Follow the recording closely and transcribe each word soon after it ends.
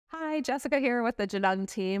Jessica here with the Genung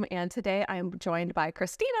Team, and today I'm joined by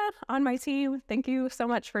Christina on my team. Thank you so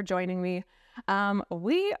much for joining me.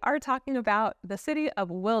 We are talking about the city of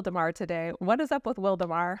Wildomar today. What is up with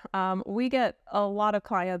Wildomar? We get a lot of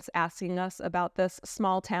clients asking us about this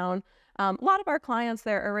small town. A lot of our clients,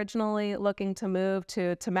 they're originally looking to move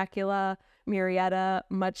to Temecula, Murrieta,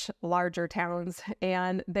 much larger towns,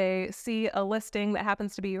 and they see a listing that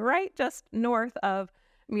happens to be right just north of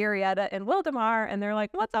Murrieta and Wildomar, and they're like,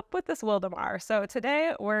 what's up with this Wildomar? So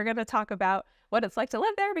today we're going to talk about what it's like to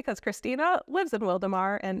live there, because Christina lives in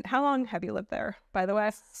Wildomar. And how long have you lived there, by the way?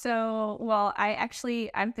 I've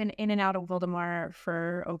been in and out of Wildomar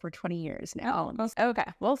for over 20 years now. Okay,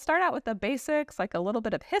 we'll start out with the basics, like a little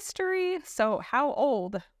bit of history. So how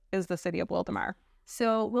old is the city of Wildomar?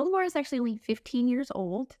 So Wildomar is actually only 15 years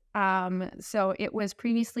old. So it was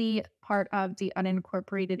previously part of the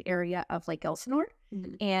unincorporated area of Lake Elsinore,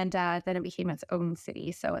 and then it became its own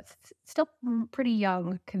city. So it's still pretty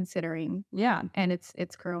young considering. Yeah. And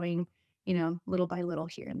it's growing, little by little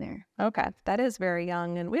here and there. Okay, that is very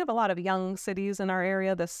young. And we have a lot of young cities in our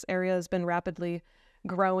area. This area has been rapidly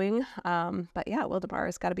growing. But yeah, Wildomar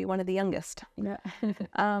has got to be one of the youngest. Yeah.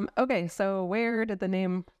 Okay, so where did the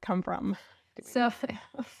name come from? So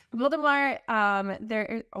Wildomar,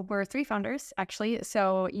 there were three founders, actually.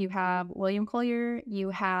 So you have William Collier, you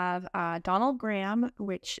have Donald Graham,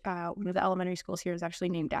 which one of the elementary schools here is actually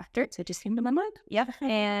named after. So it just came to my mind. Yeah.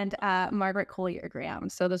 And Margaret Collier Graham.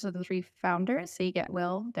 So those are the three founders. So you get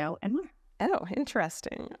Will, Del, and Mar. Oh,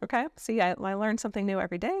 interesting. Okay. See, I learned something new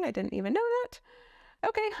every day. I didn't even know that.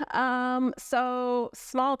 Okay, so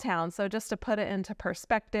small town. So just to put it into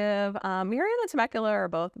perspective, Murrieta and Temecula are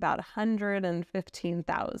both about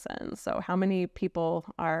 115,000. So how many people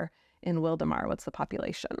are in Wildomar? What's the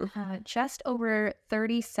population? Just over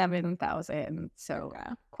 37,000. So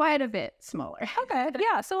quite a bit smaller. Okay,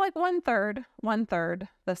 yeah. So like one third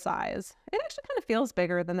the size. It actually kind of feels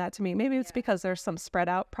bigger than that to me. Maybe it's because there's some spread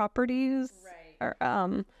out properties. Right. Or,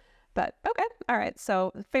 but okay, all right.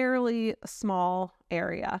 So fairly small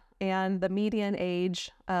area, and the median age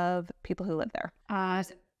of people who live there?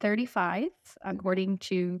 35, according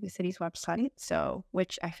to the city's website. So,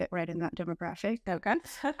 which I fit right in that demographic. Okay,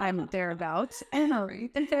 I'm thereabouts.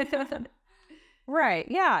 Right,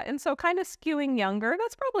 yeah, and so kind of skewing younger.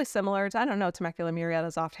 That's probably similar to, I don't know Temecula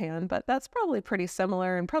Murrieta's offhand, but that's probably pretty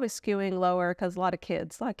similar, and probably skewing lower because a lot of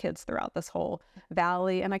kids throughout this whole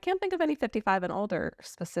valley. And I can't think of any 55 and older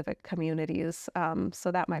specific communities,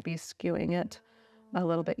 so that might be skewing it a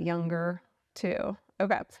little bit younger too.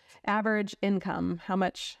 Okay, average income. How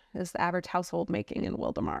much is the average household making in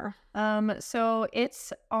Wildomar? So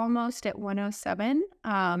it's almost at 107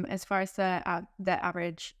 as far as the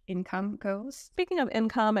average income goes. Speaking of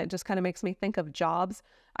income, it just kind of makes me think of jobs.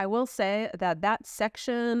 I will say that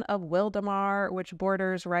section of Wildomar, which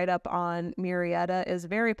borders right up on Murrieta, is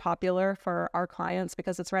very popular for our clients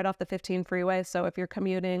because it's right off the 15 freeway. So if you're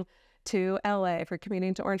commuting to LA, if you're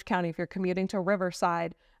commuting to Orange County, if you're commuting to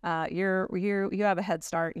Riverside, you have a head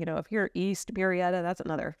start. If you're east Murrieta, that's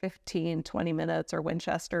another 15-20 minutes, or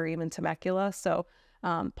Winchester, or even Temecula. So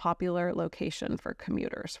popular location for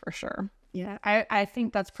commuters for sure. Yeah, I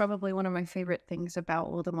think that's probably one of my favorite things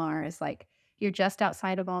about Wildomar is like you're just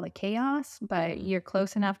outside of all the chaos, but you're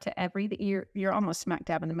close enough to everything. You're almost smack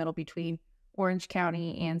dab in the middle between Orange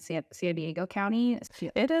County and San Diego County.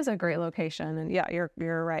 It is a great location, and yeah,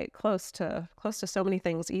 you're right, close to so many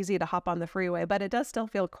things, easy to hop on the freeway, but it does still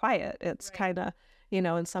feel quiet. It's kind of,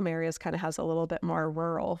 in some areas kind of has a little bit more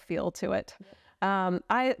rural feel to it. I'm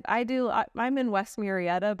in West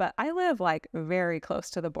Murrieta, but I live like very close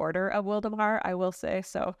to the border of Wildomar, I will say.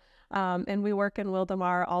 So and we work in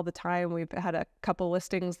Wildomar all the time. We've had a couple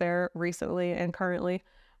listings there recently and currently.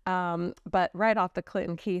 But right off the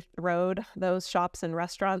Clinton Keith Road, those shops and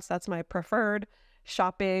restaurants, that's my preferred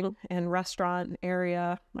shopping and restaurant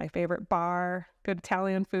area, my favorite bar, good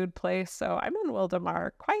Italian food place. So I'm in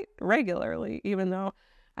Wildomar quite regularly, even though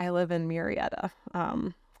I live in Murrieta.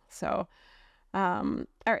 All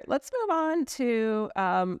right, let's move on to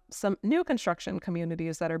some new construction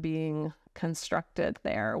communities that are being constructed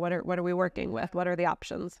there. What are we working with? What are the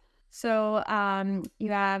options? So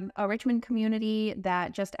you have a Richmond community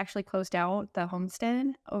that just actually closed out the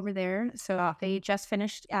homestead over there. So they just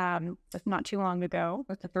finished not too long ago.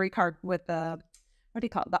 With the 3-car, with the, what do you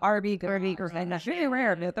call it? The RV garage. That's really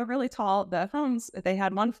rare. They're really tall. The homes, they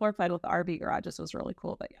had one floor plan with the RV garages. Was really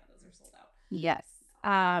cool. But yeah, those are sold out. Yes.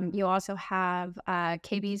 You also have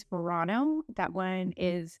KB's Verano. That one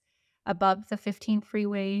is above the 15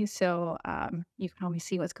 freeway, so you can always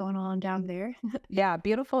see what's going on down there. Yeah,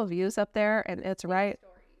 beautiful views up there, and it's right.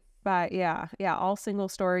 But yeah, all single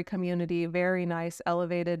story community, very nice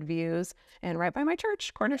elevated views, and right by my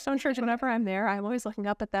church, Cornerstone Church. Whenever I'm there, I'm always looking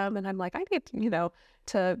up at them, and I'm like, I need,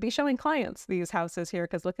 to be showing clients these houses here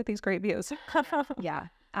because look at these great views. Yeah.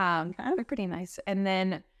 They're pretty nice. And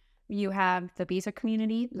then you have the Beezer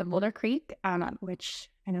community, the Boulder Creek, which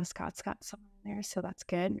I know Scott's got some in there, so that's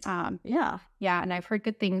good. Yeah. And I've heard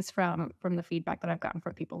good things from the feedback that I've gotten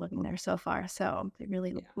from people living there so far. So they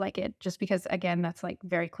really like it, just because again, that's like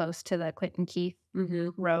very close to the Clinton Keith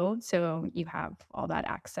Road, so you have all that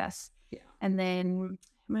access. Yeah. And then,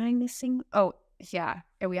 am I missing? Oh, yeah,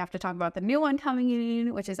 and we have to talk about the new one coming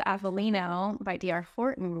in, which is Avellino by D.R.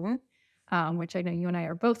 Horton, which I know you and I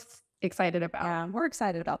are both excited about. Yeah, we're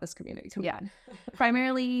excited about this community too. Yeah,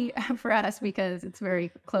 primarily for us because it's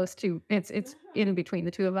very close to, it's in between the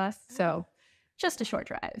two of us, so just a short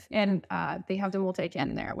drive. And they have the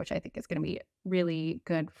multi-gen there, which I think is going to be really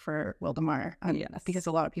good for Wildomar, because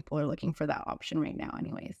a lot of people are looking for that option right now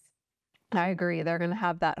anyways. I agree. They're going to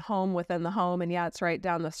have that home within the home. And yeah, it's right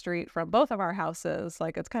down the street from both of our houses.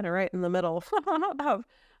 Like it's kind of right in the middle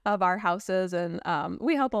of our houses. And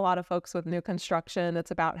we help a lot of folks with new construction.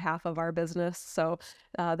 It's about half of our business. So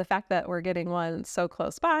the fact that we're getting one so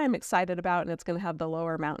close by, I'm excited about, and it's going to have the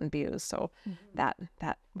lower mountain views. So that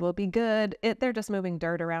will be good. They're just moving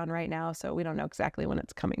dirt around right now. So we don't know exactly when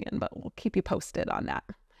it's coming in, but we'll keep you posted on that.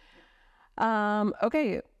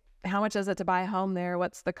 Okay. How much is it to buy a home there?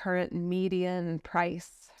 What's the current median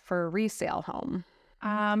price for a resale home?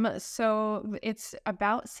 So it's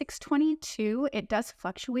about $622. It does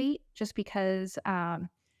fluctuate just because,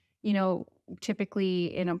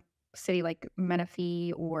 typically in a city like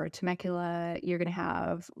Menifee or Temecula, you're going to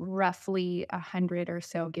have roughly 100 or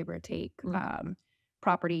so, give or take,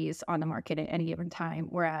 properties on the market at any given time.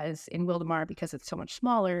 Whereas in Wildomar, because it's so much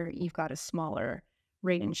smaller, you've got a smaller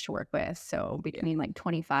range to work with, so between like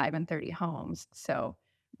 25 and 30 homes. So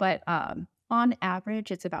but on average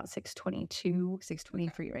it's about 622,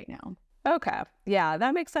 623 right now. Okay, yeah,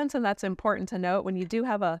 that makes sense. And that's important to note when you do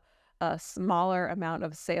have a smaller amount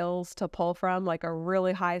of sales to pull from. Like a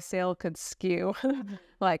really high sale could skew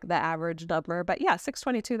like the average number, but yeah,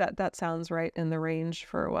 622, that sounds right in the range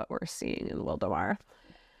for what we're seeing in Wildomar.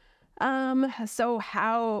 So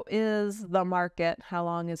how is the market? How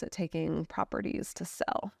long is it taking properties to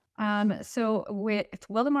sell? So with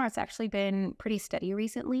Wildomar, it's actually been pretty steady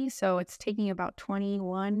recently. So it's taking about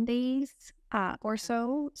 21 days, or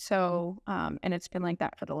so. So, and it's been like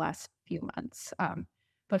that for the last few months.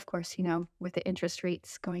 But of course, with the interest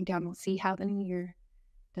rates going down, we'll see how the new year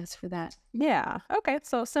does for that. Yeah. Okay.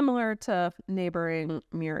 So similar to neighboring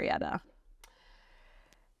Murrieta.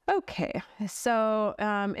 Okay, so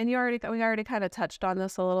and we already kind of touched on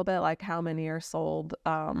this a little bit, like how many are sold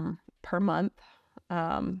per month.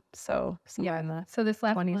 So in the so this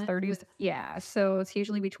last 20s, 30s. So it's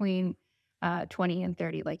usually between 20 and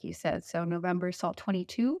 30, like you said. So November saw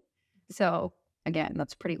 22. So again,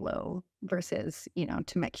 that's pretty low versus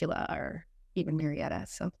Temecula or even Murrieta.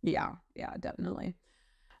 So yeah, definitely.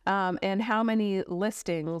 And how many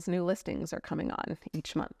new listings are coming on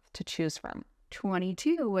each month to choose from?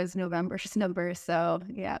 22 was November's number, so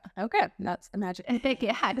yeah. Okay, that's the magic.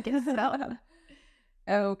 Yeah, I guess so.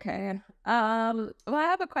 Okay. Well, I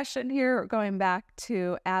have a question here going back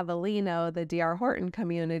to Avellino, the D.R. Horton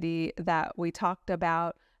community that we talked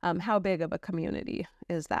about. How big of a community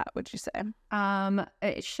is that, would you say?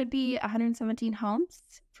 It should be 117 homes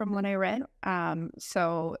from what I read.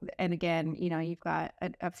 So, and again, you've got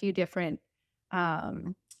a few different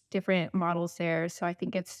models there. So I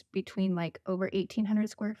think it's between like over 1,800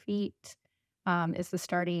 square feet is the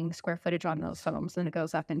starting square footage on those homes. And it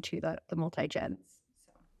goes up into the multi-gens.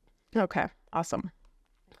 So. Okay, awesome.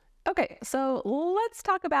 Okay, so let's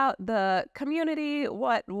talk about the community.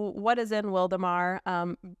 What is in Wildomar?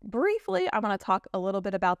 Briefly, I want to talk a little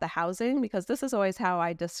bit about the housing because this is always how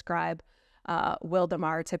I describe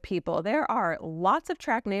Wildomar to people. There are lots of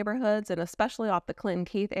tract neighborhoods, and especially off the Clinton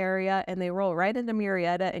Keith area, and they roll right into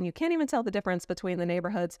Murrieta, and you can't even tell the difference between the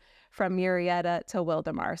neighborhoods from Murrieta to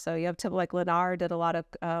Wildomar. So you have like Lennar did a lot of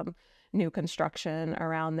new construction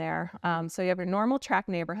around there. So you have your normal tract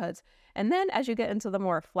neighborhoods. And then as you get into the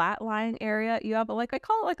more flat-lying area, you have I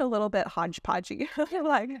call it like a little bit hodgepodgey.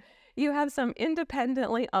 Like you have some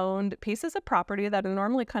independently owned pieces of property that are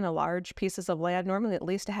normally kind of large pieces of land, normally at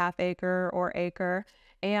least a half acre or acre.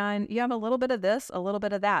 And you have a little bit of this, a little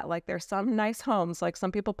bit of that. Like there's some nice homes, like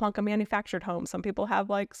some people plunk a manufactured home. Some people have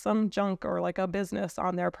like some junk or like a business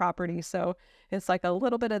on their property. So it's like a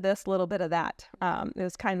little bit of this, a little bit of that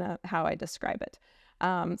is kind of how I describe it.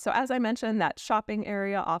 So as I mentioned, that shopping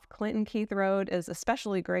area off Clinton Keith Road is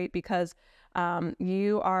especially great because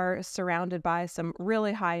you are surrounded by some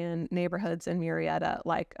really high-end neighborhoods in Murrieta,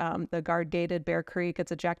 like the guard-gated Bear Creek.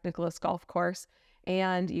 It's a Jack Nicklaus golf course.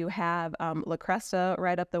 And you have La Cresta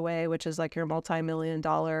right up the way, which is like your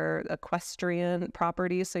multi-million-dollar equestrian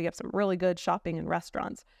property. So you have some really good shopping and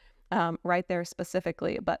restaurants right there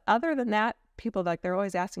specifically. But other than that, people they're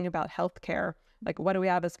always asking about healthcare. Like, what do we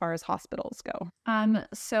have as far as hospitals go?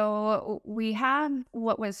 So we have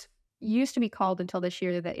what was used to be called until this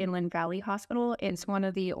year the Inland Valley Hospital. It's one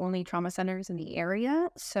of the only trauma centers in the area.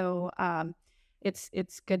 So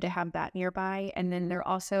it's good to have that nearby. And then they're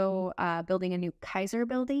also building a new Kaiser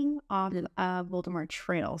building off Wildomar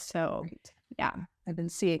Trail. So yeah, I've been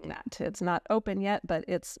seeing that. It's not open yet, but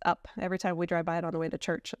it's up every time we drive by it on the way to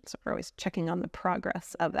church. So we're always checking on the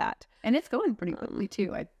progress of that. And it's going pretty quickly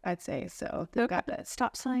too, I'd say. So they've got the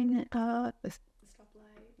stop sign, the stoplight.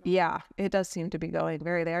 Yeah, it does seem to be going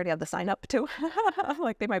very. They already have the sign up too.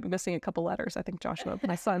 Like they might be missing a couple letters. I think Joshua,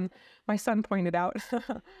 my son pointed out.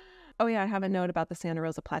 Oh yeah, I have a note about the Santa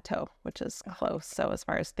Rosa Plateau, which is close. So as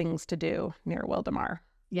far as things to do near Wildomar.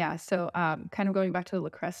 Yeah, so kind of going back to La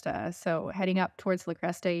Cresta. So heading up towards La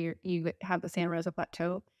Cresta, you have the Santa Rosa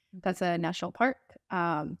Plateau. That's a national park.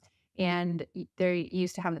 And they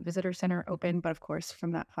used to have the visitor center open, but of course,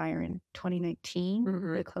 from that fire in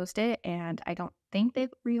 2019, they closed it. And I don't think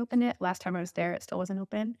they've reopened it. Last time I was there, it still wasn't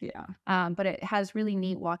open. Yeah. But it has really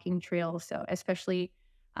neat walking trails. So especially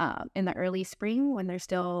in the early spring when there's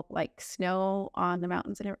still like snow on the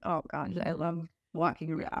mountains. And oh gosh, I love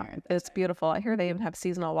walking around. It's beautiful. I hear they even have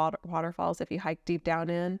seasonal waterfalls if you hike deep down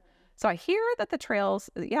in. So I hear that the trails,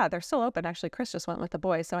 yeah, they're still open. Actually, Chris just went with the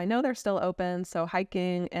boys. So I know they're still open. So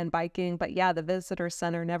hiking and biking. But yeah, the visitor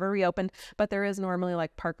center never reopened. But there is normally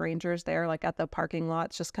like park rangers there, like at the parking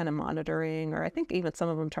lots, just kind of monitoring. Or I think even some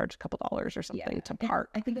of them charge a couple dollars or something to park.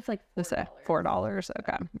 I think it's like $4. $4.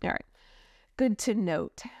 Okay. All right. Good to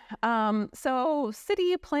note. So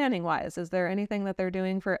city planning wise, is there anything that they're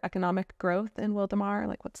doing for economic growth in Wildomar?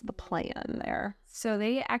 Like what's the plan there? So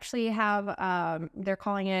they actually have, they're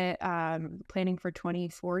calling it planning for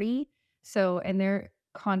 2040. So, and they're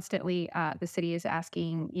constantly, the city is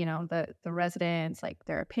asking, the residents, like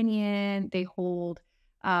their opinion. They hold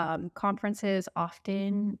conferences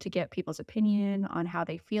often to get people's opinion on how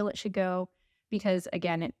they feel it should go. Because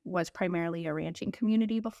again, it was primarily a ranching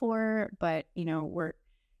community before, but we're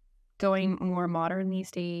going more modern these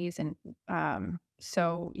days. And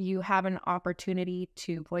so you have an opportunity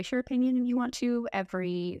to voice your opinion if you want to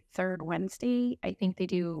every third Wednesday. I think they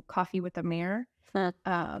do coffee with the mayor. Is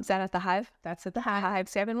that at the Hive? That's at the Hive.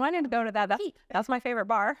 See, I've been wanting to go to that. That's my favorite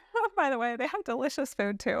bar. By the way, they have delicious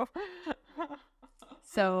food too.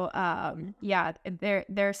 So, yeah,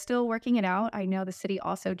 they're still working it out. I know the city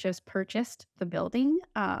also just purchased the building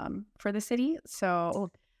for the city.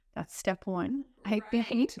 So that's step one, I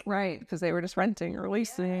think. Right, because they were just renting or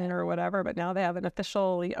leasing or whatever, but now they have an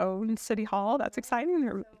officially owned city hall. That's exciting.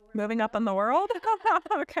 They're moving up in the world.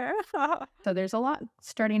 Okay. So there's a lot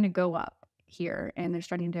starting to go up here, and they're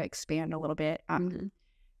starting to expand a little bit.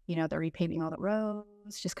 They're repaving all the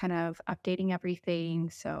roads, just kind of updating everything.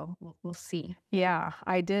 So we'll see. Yeah,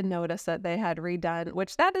 I did notice that they had redone,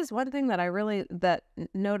 which that is one thing that I really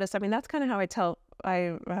noticed. I mean, that's kind of how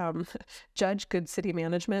I judge good city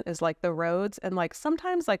management is like the roads. And like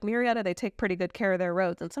sometimes like Murrieta, they take pretty good care of their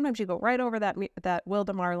roads. And sometimes you go right over that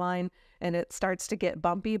Wildomar line and it starts to get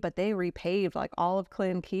bumpy, but they repaved like all of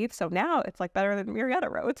Clinton Keith. So now it's like better than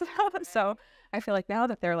Murrieta roads. So I feel like now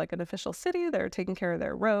that they're like an official city, they're taking care of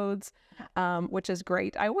their roads, which is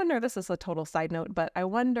great. I wonder, this is a total side note, but I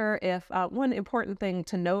wonder if one important thing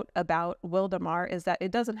to note about Wildomar is that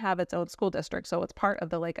it doesn't have its own school district. So it's part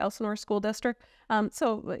of the Lake Elsinore School District. And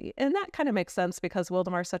that kind of makes sense because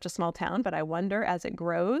Wildomar is such a small town, but I wonder as it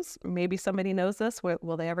grows, maybe somebody knows this,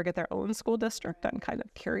 will they ever get their own school district? I'm kind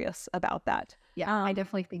of curious about that. Yeah, I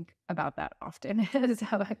definitely think about that often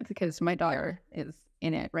because my daughter is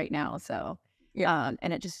in it right now. So, and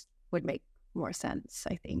it just would make more sense,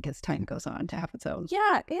 I think, as time goes on to have its own.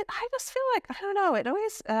 Yeah, I just feel like, I don't know, it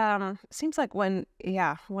always seems like when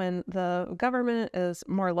the government is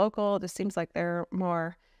more local, it just seems like they're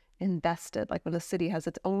more invested. Like when the city has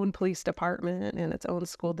its own police department and its own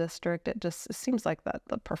school district, it seems like that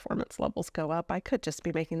the performance levels go up. I could just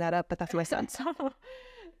be making that up, but that's my sense.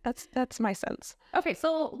 That's my sense. Okay,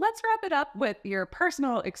 so let's wrap it up with your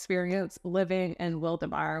personal experience living in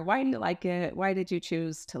Wildomar. Why do you like it? Why did you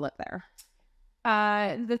choose to live there?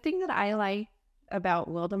 The thing that I like about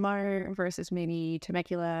Wildomar versus maybe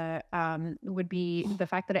Temecula would be the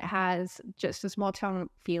fact that it has just a small town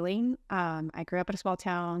feeling. I grew up in a small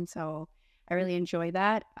town, so I really enjoy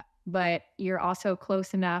that. But you're also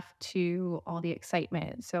close enough to all the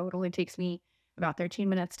excitement. So it only takes me about 13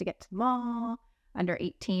 minutes to get to the mall, under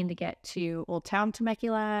 18 to get to Old Town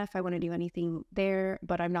Temecula if I want to do anything there.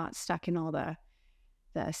 But I'm not stuck in all the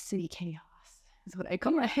city chaos, is what I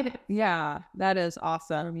call it. Yeah, that is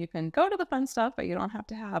awesome. You can go to the fun stuff, but you don't have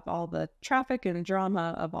to have all the traffic and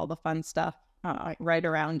drama of all the fun stuff right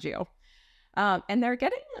around you. And they're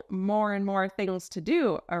getting more and more things to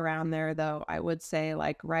do around there, though. I would say,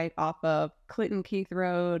 like right off of Clinton Keith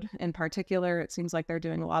Road in particular, it seems like they're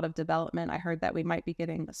doing a lot of development. I heard that we might be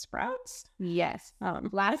getting the Sprouts. Yes.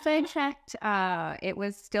 Last I checked, it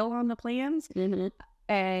was still on the plans.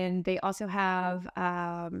 And they also have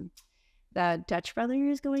the Dutch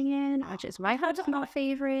Brothers going in, which is my husband's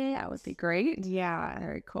favorite. That would be great. Yeah.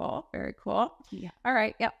 Very cool. Very cool. Yeah. All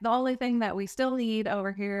right. Yep. The only thing that we still need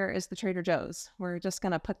over here is the Trader Joe's. We're just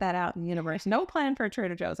going to put that out in the universe. No plan for a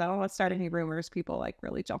Trader Joe's. I don't want to start any rumors. People like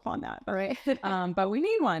really jump on that. Right. But we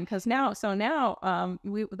need one because now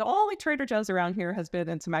the only Trader Joe's around here has been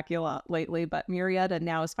in Temecula lately, but Murrieta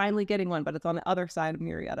now is finally getting one, but it's on the other side of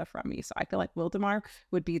Murrieta from me. So I feel like Wildomar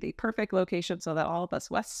would be the perfect location so that all of us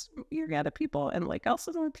West Murrieta people and Lake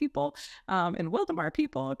Elsinore people and Wildomar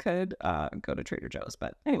people could go to Trader Joe's.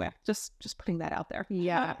 But anyway, just putting that out there.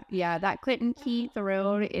 Yeah. That Clinton Keith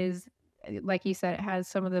Road is, like you said, it has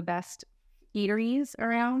some of the best eateries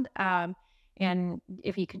around. And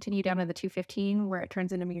if you continue down to the 215 where it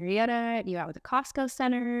turns into Murrieta, you have the Costco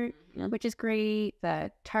Center, which is great.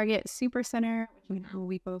 The Target Super Center, which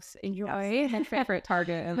we both enjoy. My favorite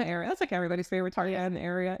Target in the area. That's like everybody's favorite Target in the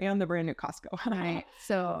area, and the brand new Costco. Right.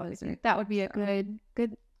 So that would be a good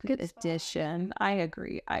addition. I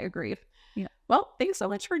agree. Yeah. Well, thanks so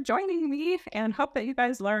much for joining me, and hope that you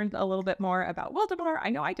guys learned a little bit more about Wildomar.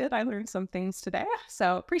 I know I did. I learned some things today,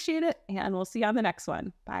 so appreciate it, and we'll see you on the next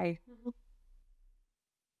one. Bye.